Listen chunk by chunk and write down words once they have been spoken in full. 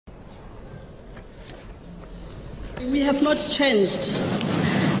we have not changed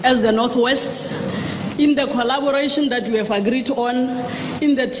as the Northwest in the collaboration that we have agreed on,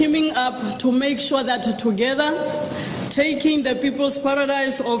 in the teaming up to make sure that together, taking the People's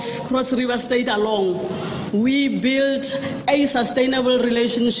Paradise of Cross River State along, we build a sustainable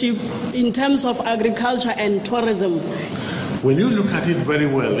relationship in terms of agriculture and tourism. When you look at it very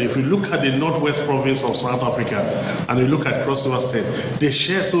well, if you look at the Northwest Province of South Africa and you look at Cross River State, they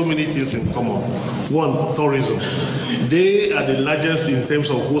share so many things in common. One, tourism. They are the largest in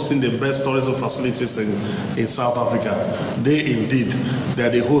terms of hosting the best tourism facilities in South Africa. They are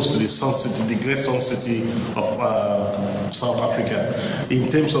the host to the Sun City, the great Sun City of South Africa. In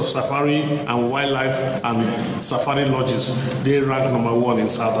terms of safari and wildlife and safari lodges, they rank #1 in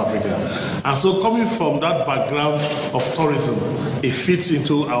South Africa. And so coming from that background of tourism, it fits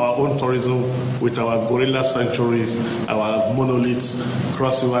into our own tourism with our gorilla sanctuaries, our monoliths,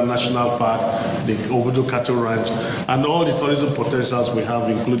 Cross River National Park, the Obudu Cattle Ranch, and all the tourism potentials we have,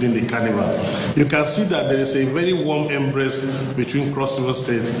 including the carnival. You can see that there is a very warm embrace between Cross River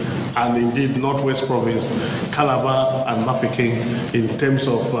State and indeed Northwest Province, Calabar and Mafeking in terms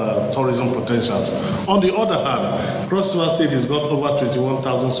of tourism potentials. On the other hand, Cross River State has got over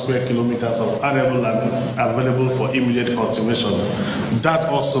 21,000 square kilometers of arable land available for immediate cultivation. That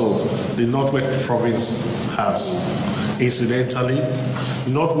also the Northwest Province has. Incidentally,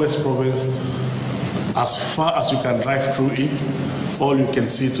 Northwest Province, as far as you can drive through it, all you can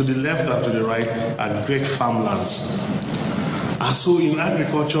see to the left and to the right are great farmlands. And so in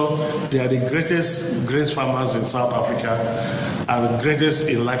agriculture, they are the greatest grains farmers in South Africa and greatest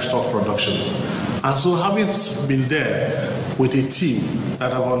in livestock production. And so having been there with a team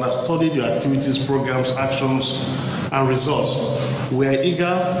that have understudied your activities, programs, actions, and results, we are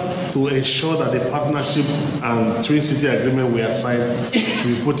eager to ensure that the partnership and Twin City Agreement we have signed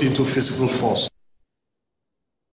will be put into physical force.